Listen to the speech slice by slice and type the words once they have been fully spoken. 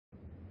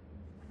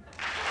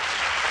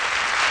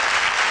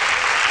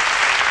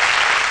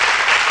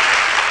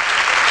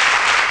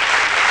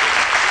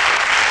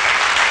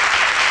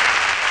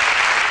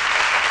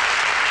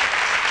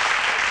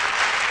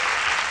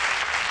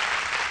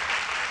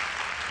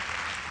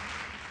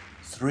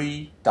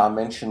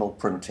three-dimensional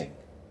printing.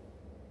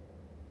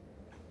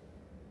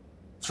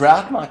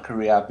 Throughout my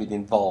career, I've been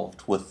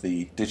involved with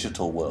the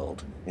digital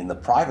world in the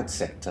private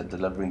sector,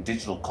 delivering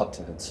digital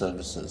content and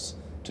services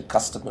to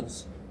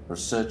customers,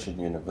 research and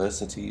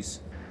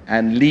universities,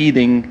 and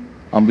leading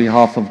on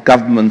behalf of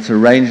governments a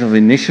range of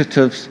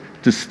initiatives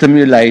to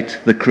stimulate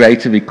the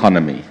creative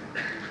economy.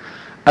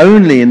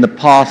 Only in the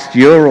past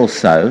year or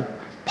so,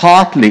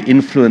 partly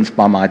influenced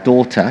by my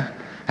daughter,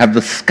 have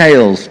the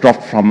scales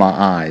dropped from my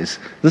eyes.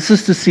 This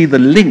is to see the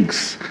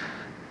links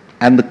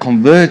and the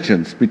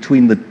convergence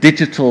between the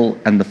digital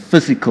and the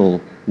physical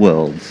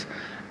worlds,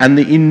 and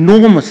the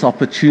enormous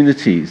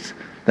opportunities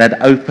that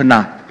open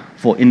up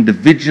for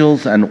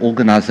individuals and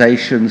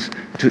organizations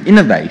to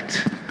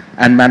innovate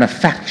and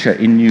manufacture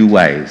in new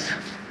ways.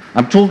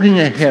 I'm talking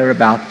here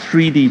about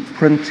 3D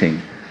printing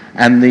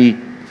and the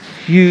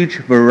huge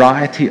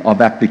variety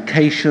of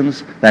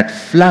applications that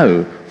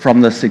flow from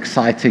this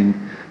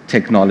exciting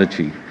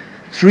technology.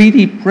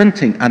 3D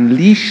printing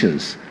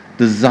unleashes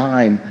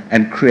design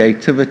and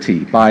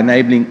creativity by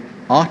enabling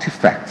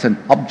artifacts and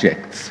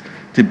objects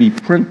to be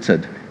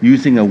printed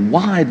using a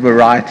wide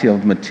variety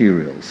of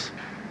materials.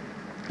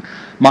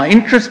 My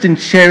interest in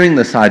sharing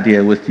this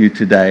idea with you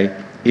today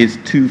is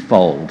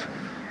twofold.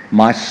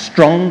 My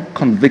strong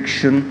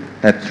conviction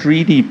that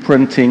 3D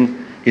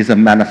printing is a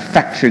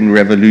manufacturing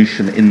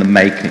revolution in the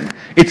making.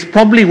 It's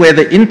probably where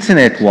the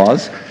internet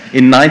was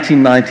in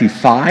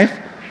 1995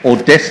 or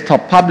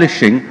desktop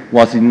publishing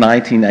was in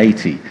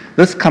 1980.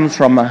 This comes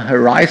from a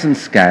horizon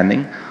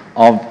scanning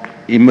of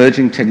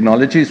emerging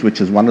technologies, which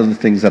is one of the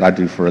things that I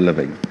do for a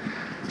living.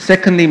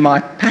 Secondly,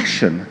 my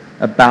passion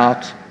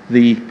about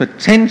the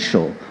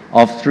potential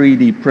of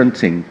 3D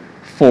printing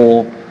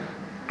for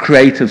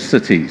creative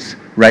cities,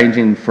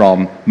 ranging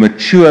from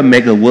mature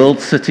mega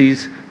world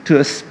cities to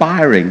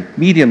aspiring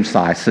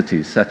medium-sized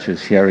cities, such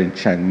as here in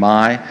Chiang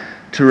Mai,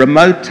 to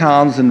remote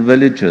towns and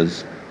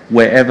villages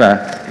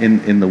wherever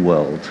in the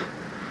world.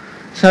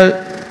 So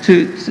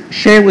to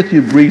share with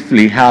you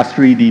briefly how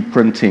 3D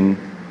printing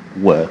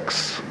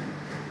works.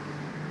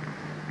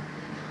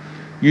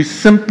 You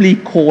simply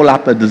call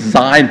up a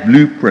design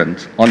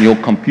blueprint on your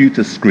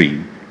computer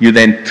screen. You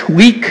then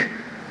tweak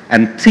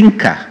and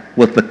tinker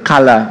with the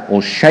color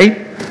or shape,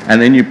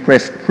 and then you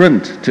press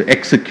print to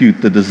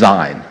execute the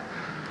design.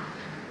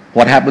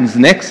 What happens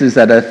next is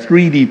that a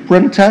 3D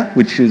printer,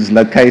 which is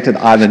located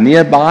either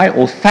nearby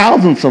or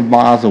thousands of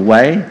miles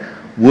away,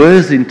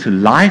 whirs into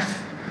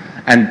life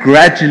and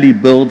gradually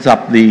builds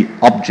up the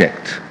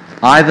object,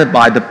 either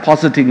by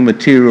depositing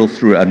material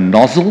through a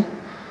nozzle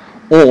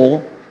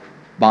or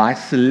by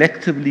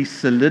selectively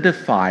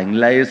solidifying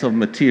layers of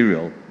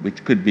material,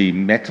 which could be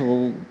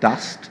metal,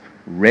 dust,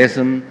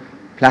 resin,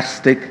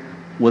 plastic,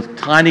 with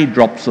tiny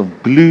drops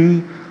of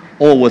glue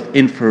or with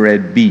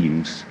infrared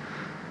beams.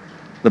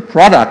 The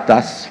product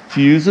thus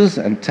fuses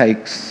and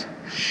takes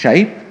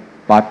shape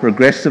by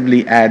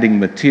progressively adding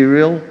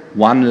material,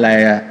 one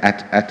layer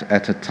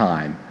at a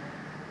time.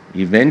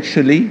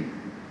 Eventually,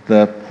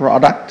 the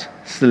product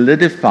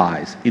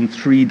solidifies in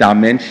 3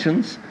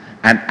 dimensions,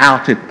 and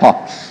out it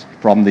pops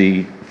from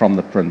the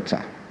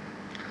printer.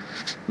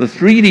 The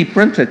 3D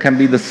printer can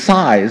be the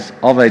size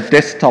of a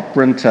desktop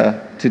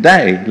printer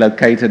today,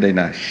 located in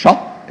a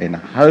shop, in a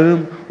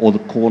home, or the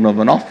corner of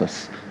an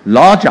office.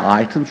 Larger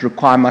items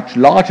require much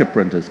larger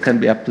printers,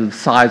 can be up to the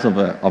size of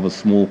a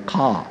small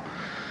car.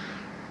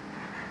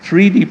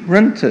 3D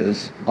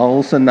printers are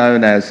also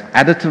known as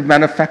additive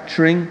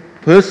manufacturing,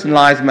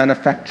 personalized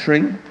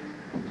manufacturing,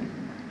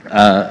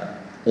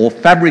 or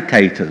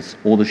fabricators,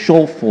 or the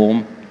short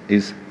form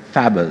is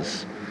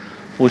fabbers.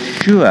 For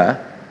sure,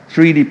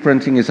 3D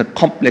printing is a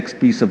complex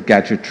piece of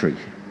gadgetry.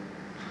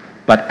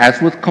 But as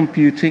with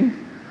computing,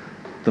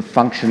 the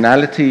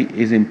functionality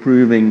is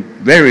improving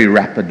very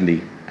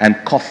rapidly and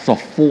costs are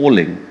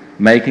falling,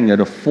 making it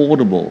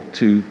affordable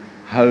to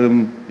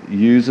home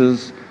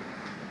users,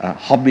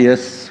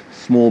 hobbyists,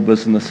 small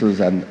businesses,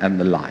 and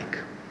the like.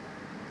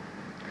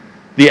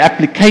 The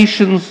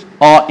applications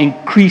are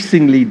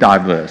increasingly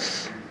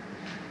diverse.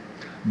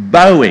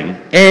 Boeing,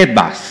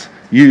 Airbus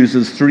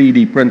uses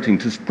 3D printing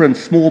to print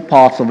small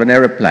parts of an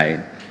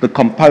aeroplane, the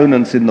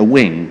components in the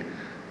wing,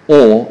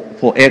 or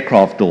for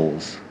aircraft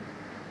doors.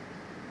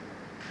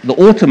 The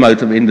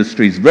automotive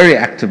industry is very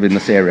active in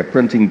this area,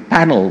 printing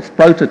panels,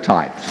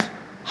 prototypes,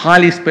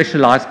 highly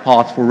specialized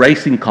parts for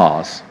racing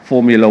cars,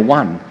 Formula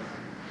One.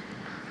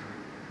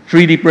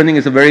 3D printing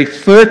is a very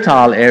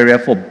fertile area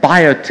for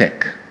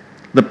biotech,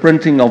 the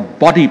printing of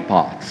body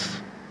parts,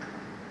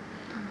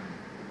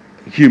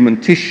 human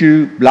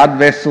tissue, blood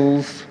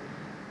vessels,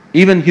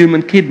 even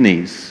human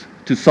kidneys,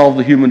 to solve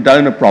the human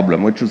donor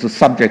problem, which was the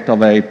subject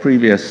of a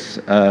previous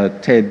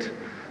TED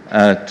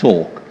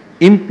talk.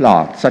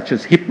 Implants, such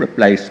as hip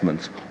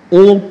replacements,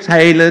 all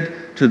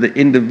tailored to the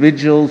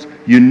individual's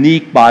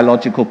unique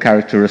biological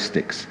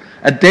characteristics.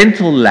 A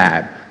dental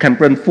lab can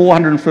print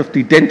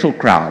 450 dental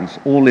crowns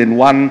all in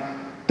one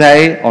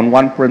day on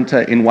one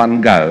printer in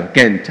one go,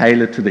 again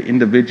tailored to the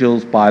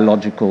individual's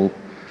biological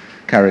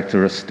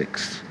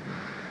characteristics.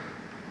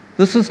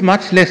 This is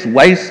much less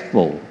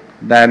wasteful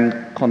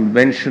than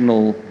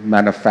conventional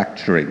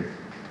manufacturing.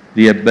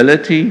 The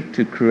ability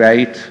to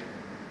create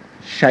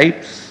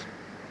shapes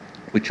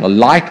which are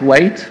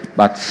lightweight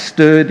but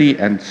sturdy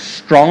and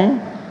strong,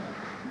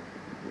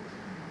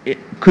 it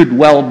could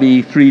well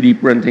be 3D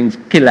printing's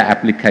killer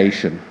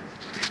application.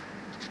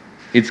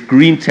 It's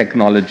green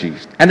technology,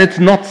 and it's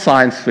not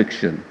science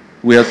fiction.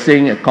 We are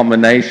seeing a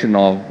combination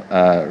of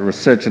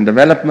research and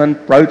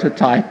development,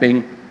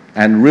 prototyping,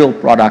 and real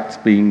products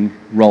being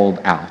rolled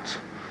out.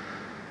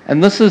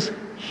 And this is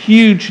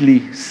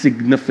hugely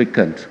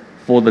significant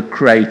for the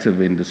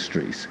creative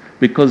industries,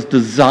 because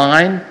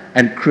design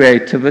and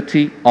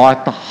creativity are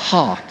at the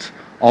heart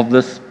of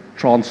this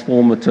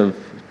transformative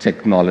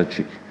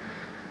technology.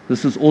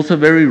 This is also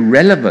very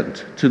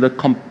relevant to the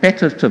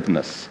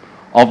competitiveness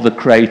of the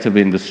creative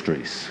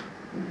industries.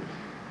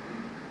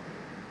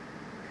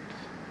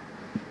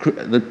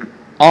 The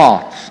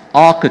arts,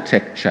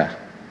 architecture,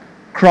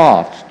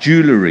 crafts,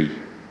 jewelry,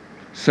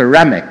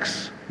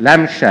 ceramics,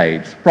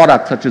 lampshades,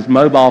 products such as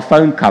mobile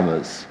phone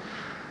covers,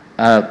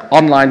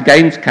 online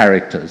games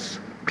characters,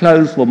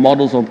 clothes for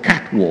models on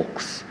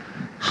catwalks,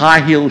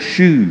 high-heel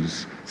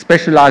shoes,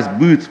 specialized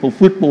boots for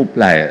football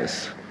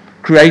players,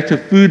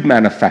 creative food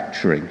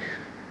manufacturing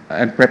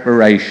and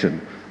preparation,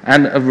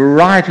 and a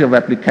variety of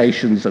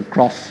applications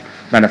across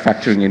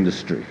manufacturing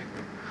industry.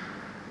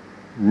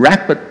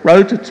 Rapid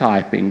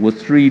prototyping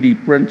with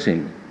 3D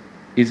printing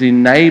is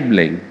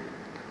enabling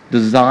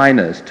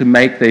designers to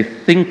make their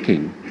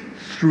thinking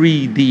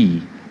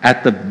 3D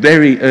at the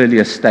very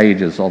earliest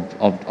stages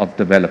of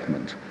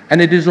development.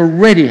 And it is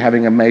already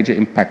having a major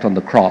impact on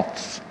the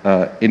crafts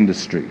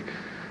industry.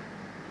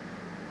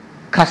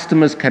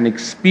 Customers can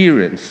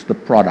experience the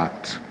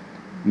product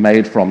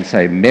made from,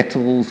 say,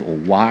 metals or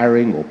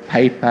wiring or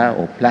paper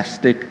or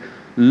plastic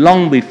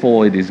long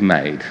before it is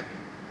made.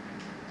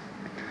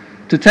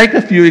 To take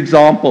a few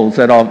examples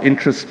that are of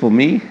interest for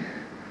me,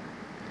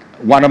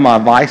 one of my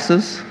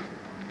vices,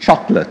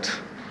 chocolate,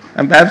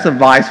 and perhaps a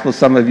vice for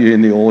some of you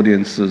in the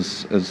audience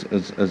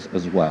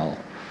as well.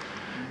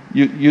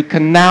 You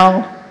can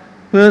now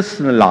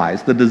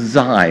personalize the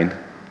design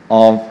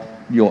of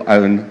your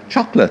own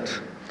chocolate.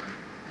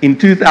 In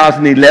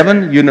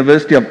 2011,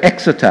 University of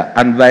Exeter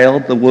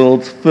unveiled the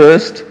world's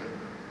first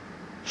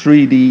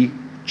 3D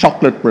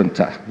chocolate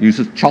printer. It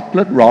uses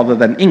chocolate rather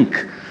than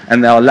ink,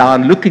 and they are now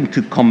looking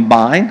to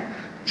combine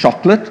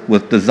chocolate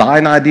with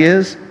design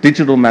ideas,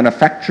 digital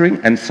manufacturing,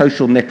 and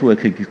social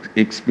network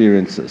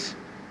experiences.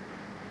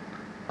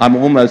 I'm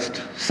almost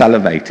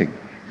salivating.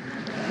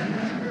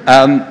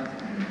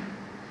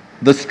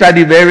 The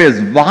Stradivarius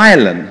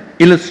violin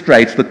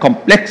illustrates the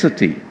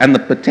complexity and the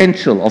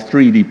potential of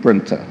 3D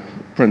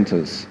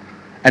printers.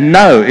 And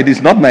no, it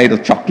is not made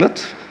of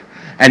chocolate.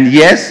 And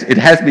yes, it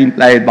has been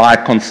played by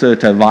a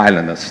concerto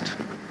violinist.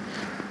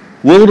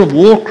 World of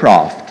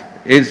Warcraft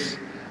is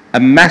a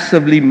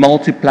massively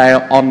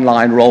multiplayer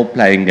online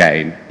role-playing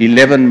game,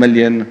 11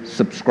 million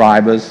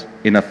subscribers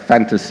in a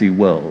fantasy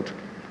world.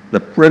 The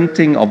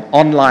printing of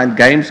online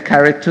games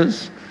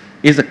characters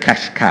is a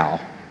cash cow.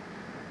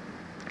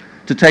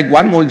 To take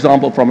one more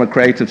example from a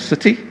creative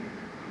city,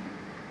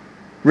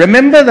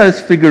 remember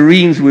those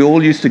figurines we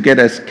all used to get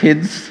as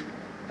kids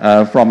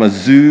from a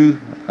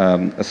zoo,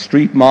 a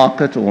street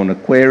market, or an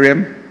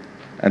aquarium,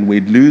 and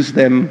we'd lose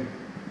them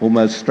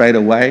almost straight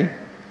away?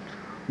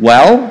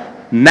 Well,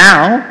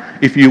 now,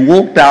 if you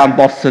walk down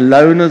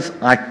Barcelona's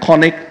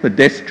iconic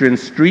pedestrian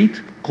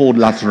street called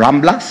Las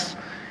Ramblas,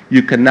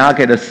 you can now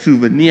get a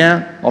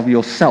souvenir of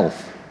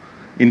yourself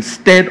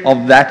instead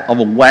of that of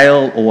a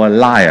whale or a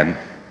lion.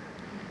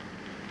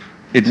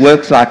 It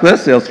works like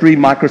this. There are 3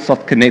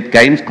 Microsoft Kinect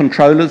games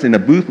controllers in a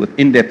booth with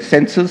in-depth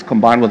sensors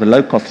combined with a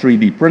low-cost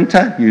 3D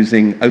printer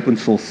using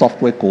open-source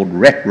software called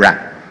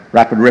RepRap,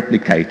 Rapid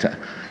Replicator.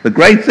 The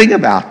great thing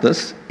about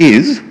this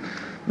is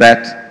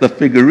that the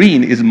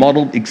figurine is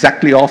modeled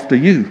exactly after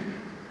you.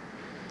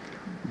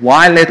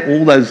 Why let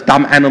all those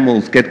dumb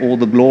animals get all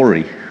the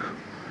glory?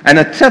 And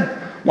a tip,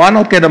 why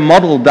not get a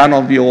model done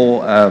of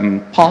your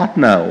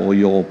partner or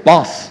your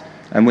boss?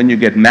 And when you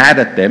get mad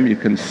at them, you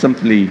can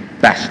simply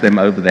bash them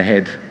over the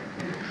head.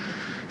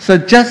 So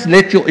just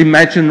let your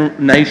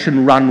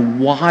imagination run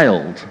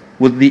wild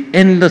with the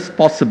endless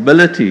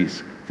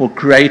possibilities for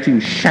creating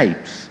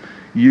shapes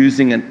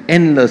using an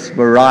endless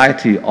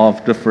variety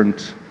of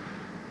different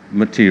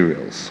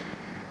materials.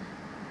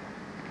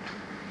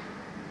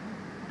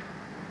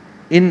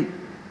 In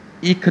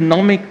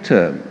economic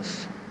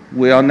terms,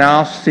 we are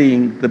now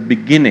seeing the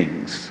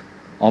beginnings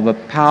of a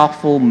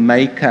powerful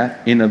maker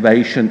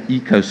innovation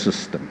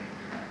ecosystem.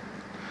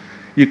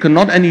 You can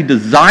not only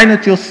design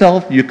it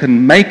yourself, you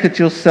can make it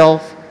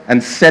yourself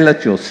and sell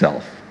it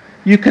yourself.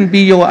 You can be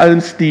your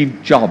own Steve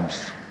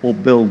Jobs or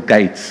Bill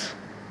Gates.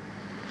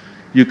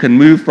 You can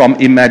move from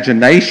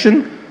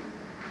imagination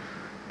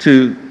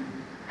to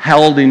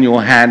held in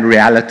your hand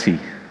reality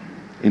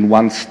in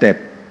one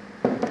step.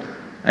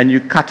 And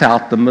you cut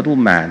out the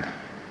middleman.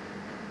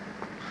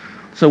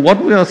 So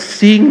what we are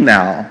seeing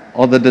now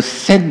are the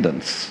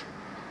descendants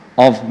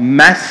of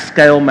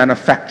mass-scale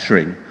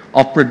manufacturing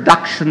of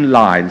production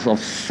lines of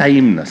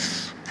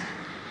sameness.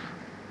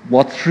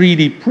 What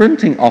 3D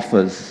printing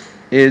offers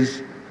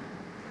is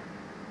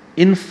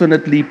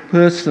infinitely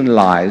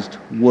personalized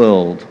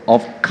world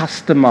of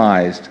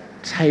customized,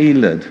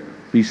 tailored,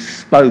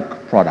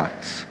 bespoke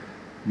products,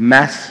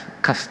 mass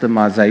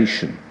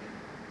customization.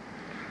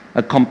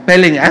 A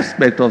compelling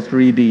aspect of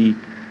 3D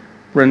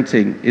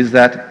printing is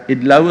that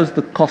it lowers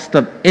the cost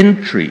of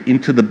entry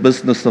into the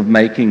business of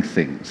making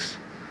things.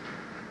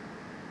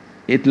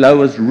 It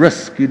lowers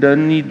risk. You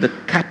don't need the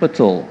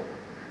capital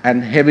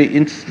and heavy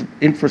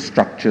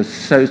infrastructure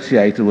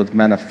associated with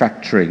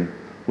manufacturing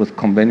with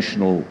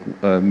conventional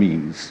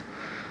means.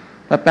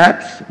 But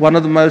perhaps one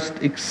of the most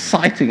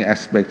exciting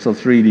aspects of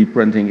 3D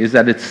printing is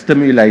that it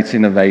stimulates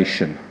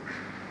innovation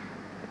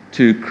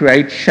to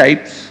create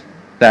shapes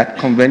that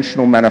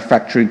conventional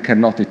manufacturing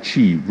cannot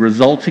achieve,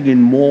 resulting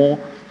in more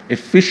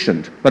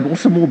efficient but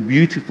also more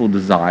beautiful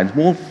designs,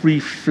 more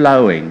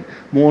free-flowing,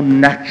 more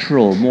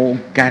natural, more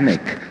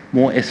organic,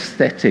 more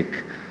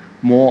aesthetic,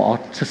 more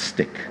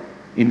artistic.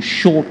 In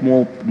short,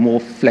 more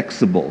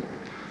flexible.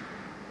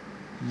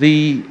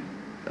 The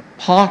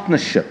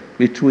partnership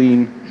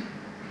between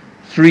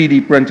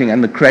 3D printing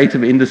and the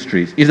creative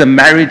industries is a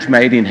marriage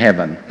made in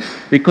heaven,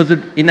 because it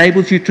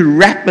enables you to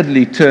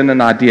rapidly turn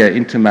an idea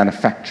into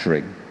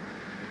manufacturing.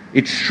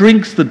 It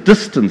shrinks the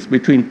distance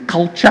between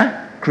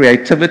culture,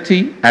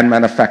 creativity, and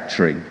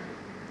manufacturing.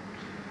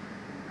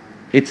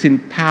 It's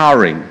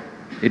empowering.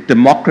 It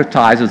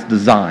democratizes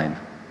design.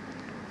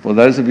 For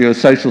those of you who are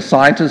social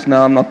scientists,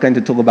 now I'm not going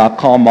to talk about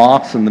Karl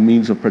Marx and the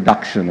means of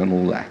production and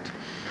all that.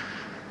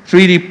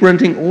 3D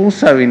printing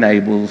also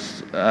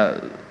enables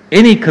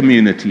any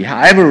community,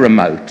 however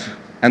remote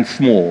and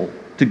small,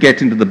 to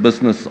get into the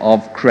business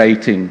of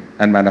creating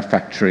and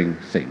manufacturing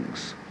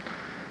things.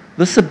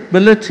 This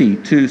ability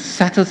to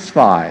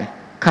satisfy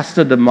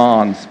customer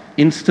demands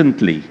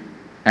instantly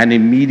and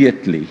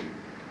immediately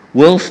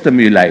will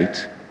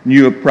stimulate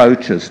new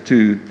approaches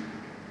to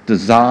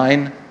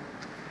design,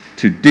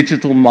 to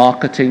digital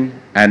marketing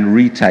and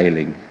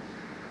retailing.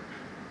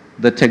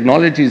 The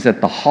technology is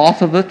at the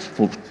heart of it,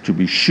 to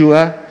be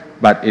sure,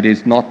 but it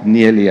is not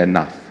nearly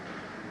enough.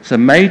 So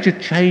major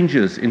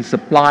changes in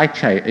supply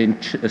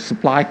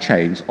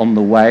chains on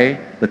the way,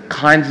 the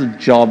kinds of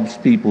jobs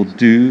people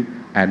do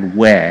and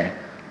where,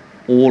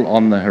 all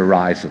on the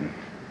horizon.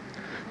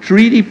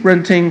 3D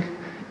printing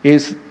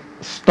is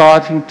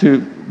starting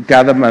to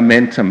gather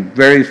momentum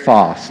very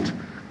fast.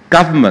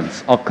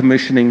 Governments are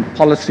commissioning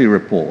policy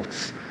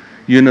reports.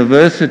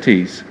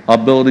 Universities are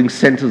building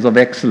centers of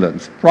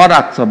excellence.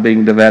 Products are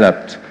being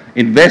developed.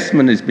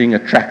 Investment is being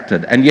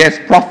attracted. And yes,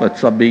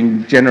 profits are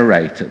being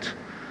generated.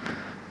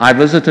 I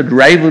visited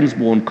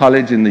Ravensbourne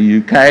College in the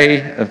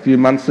UK a few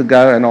months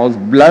ago, and I was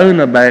blown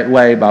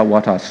away by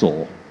what I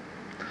saw.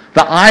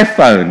 The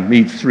iPhone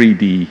needs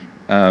 3D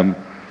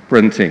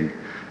printing.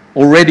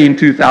 Already in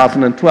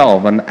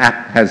 2012, an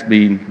app has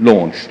been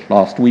launched,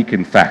 last week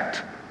in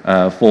fact,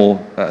 for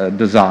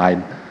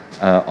design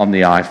on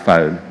the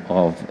iPhone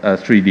of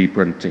 3D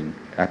printing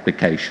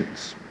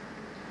applications.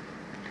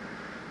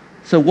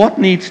 So what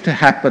needs to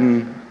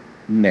happen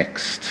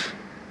next?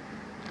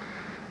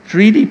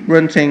 3D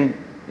printing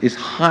is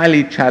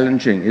highly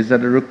challenging, is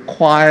that it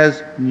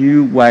requires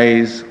new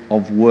ways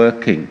of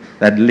working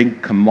that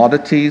link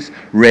commodities,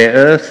 rare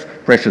earths,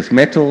 precious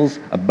metals,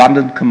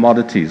 abundant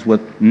commodities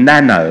with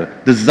nano,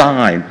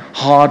 design,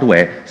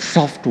 hardware,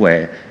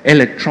 software,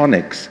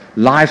 electronics,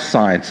 life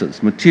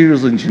sciences,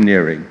 materials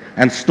engineering,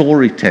 and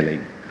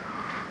storytelling.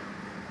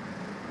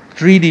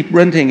 3D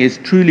printing is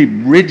truly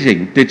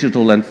bridging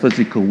digital and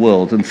physical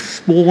worlds and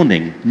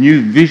spawning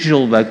new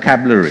visual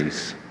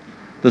vocabularies.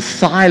 The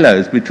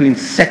silos between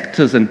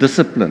sectors and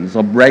disciplines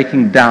are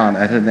breaking down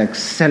at an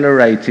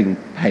accelerating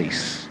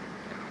pace.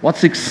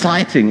 What's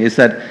exciting is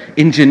that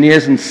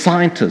engineers and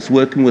scientists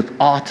working with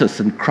artists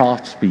and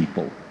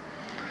craftspeople.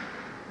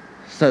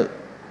 So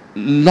a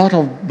lot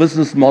of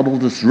business model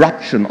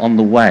disruption on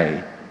the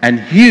way, and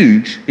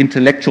huge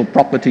intellectual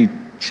property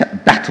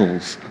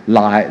battles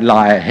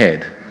lie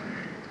ahead.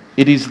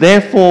 It is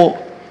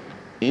therefore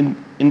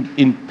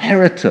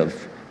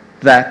imperative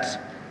that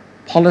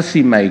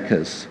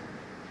policymakers,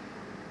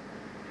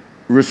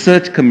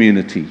 research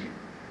community,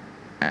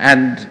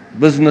 and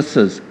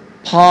businesses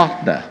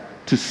partner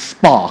to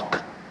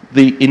spark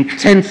the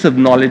intensive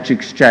knowledge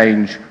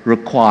exchange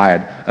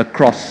required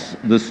across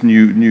this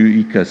new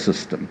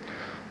ecosystem.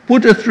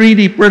 Put a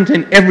 3D print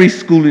in every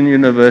school and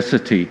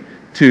university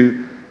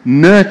to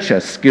nurture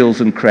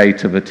skills and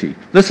creativity.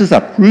 This is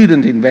a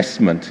prudent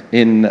investment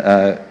in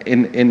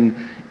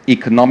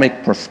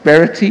economic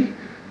prosperity.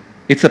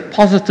 It's a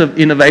positive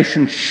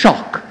innovation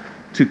shock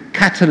to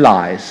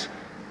catalyze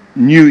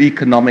new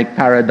economic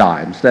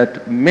paradigms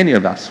that many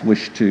of us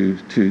wish to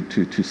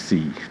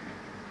see.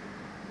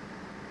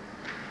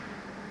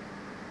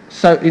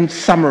 So in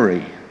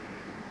summary,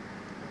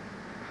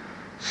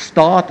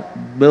 start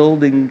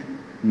building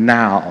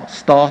now.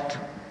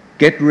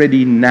 Get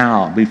ready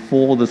now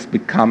before this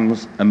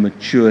becomes a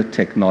mature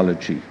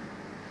technology.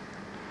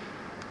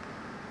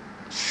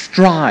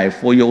 Strive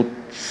for your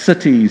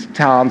cities,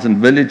 towns, and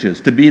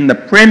villages to be in the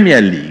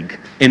Premier League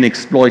in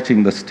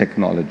exploiting this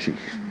technology.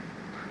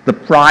 The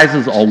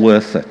prizes are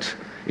worth it.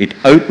 It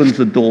opens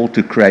the door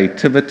to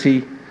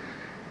creativity,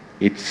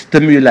 it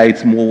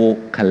stimulates more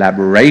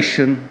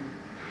collaboration,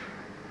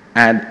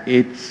 and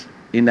it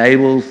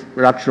enables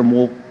production of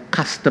more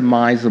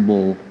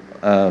customizable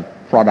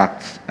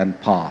products and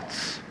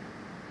parts.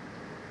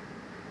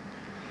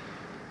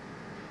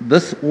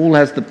 This all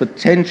has the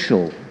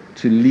potential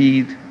to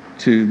lead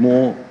to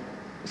more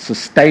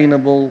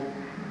sustainable,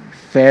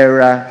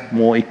 fairer,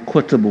 more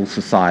equitable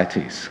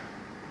societies.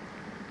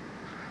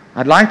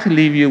 I'd like to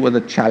leave you with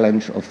a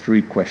challenge of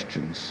 3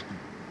 questions.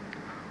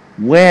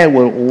 Where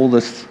will all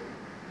this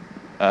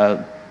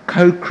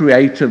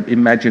co-creative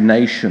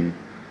imagination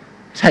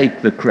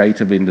take the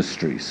creative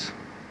industries?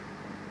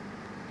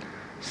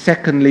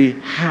 Secondly,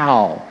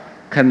 how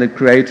can the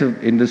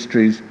creative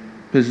industries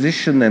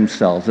position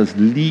themselves as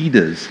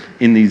leaders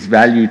in these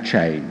value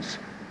chains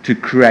to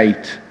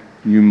create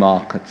new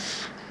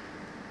markets?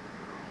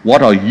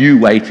 What are you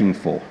waiting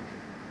for?